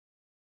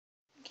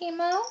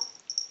Chemo,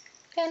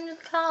 got a new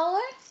collar?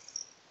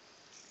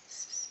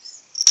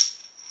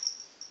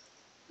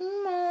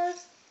 Chemo,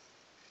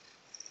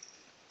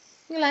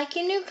 you like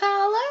your new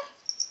collar?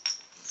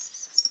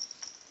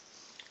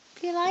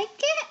 You like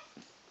it?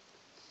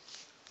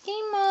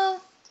 Chemo.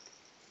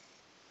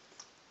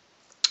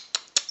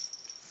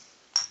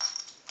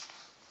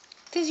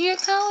 Does your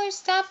collar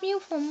stop you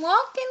from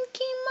walking,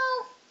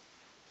 Chemo?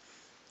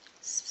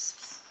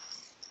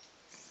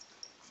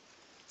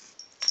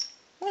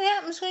 What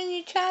happens when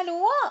you try to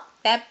walk?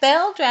 That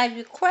bell drives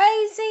you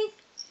crazy?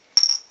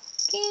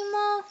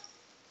 Chemo?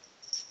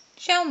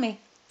 Show me.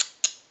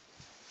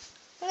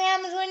 What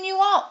happens when you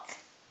walk?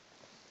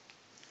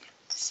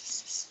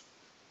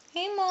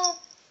 Chemo?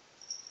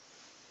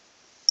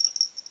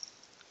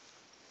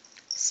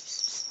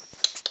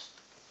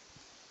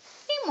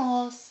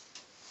 Chemo?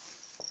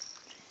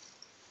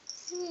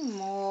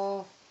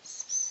 Chemo?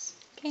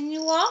 Can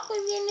you walk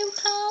with your new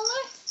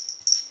collar?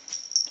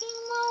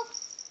 Chemo?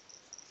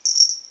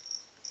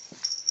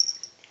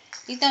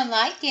 You don't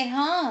like it,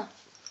 huh?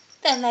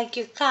 Don't like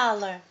your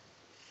collar.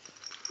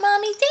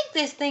 Mommy, take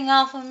this thing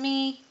off of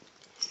me.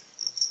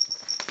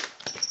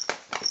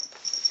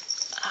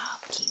 Oh,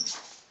 Chemo.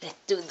 Let's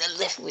do the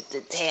lift with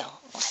the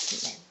tail.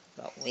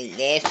 We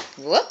lift.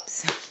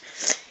 Whoops.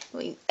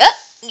 Give me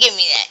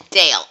that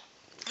tail.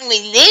 We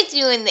lift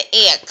you in the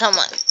air. Come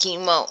on,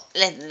 Chemo.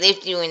 Let's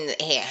lift you in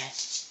the air.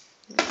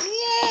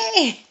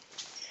 Yay!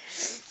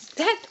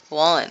 That's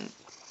fun.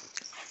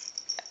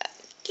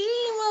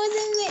 Chemo's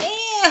in the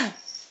air.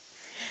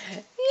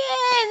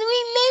 Yes, we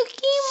lift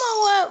Chemo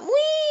up. We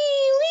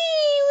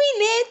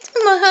lift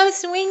him up.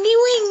 Swingy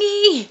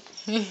wingy.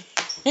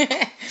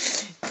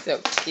 So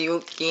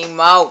cute,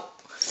 Chemo.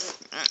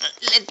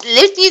 Let's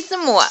lift you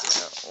some more.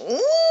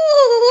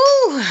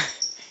 Ooh.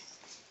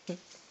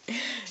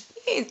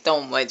 It's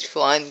so much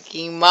fun,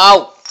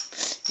 Chemo.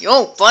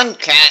 You're a fun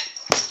cat.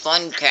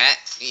 Fun cat.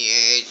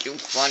 Yes, you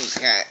fun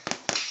cat.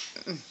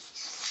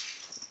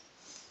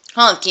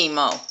 Huh,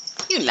 Chemo?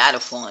 You a lot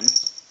of fun.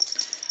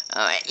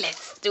 Alright,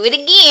 let's do it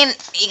again.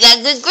 You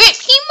got good grip,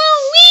 Chemo.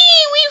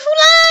 We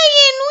flying.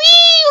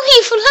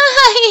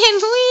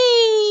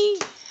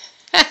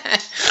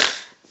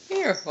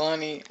 You're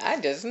funny. I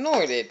just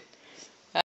snorted.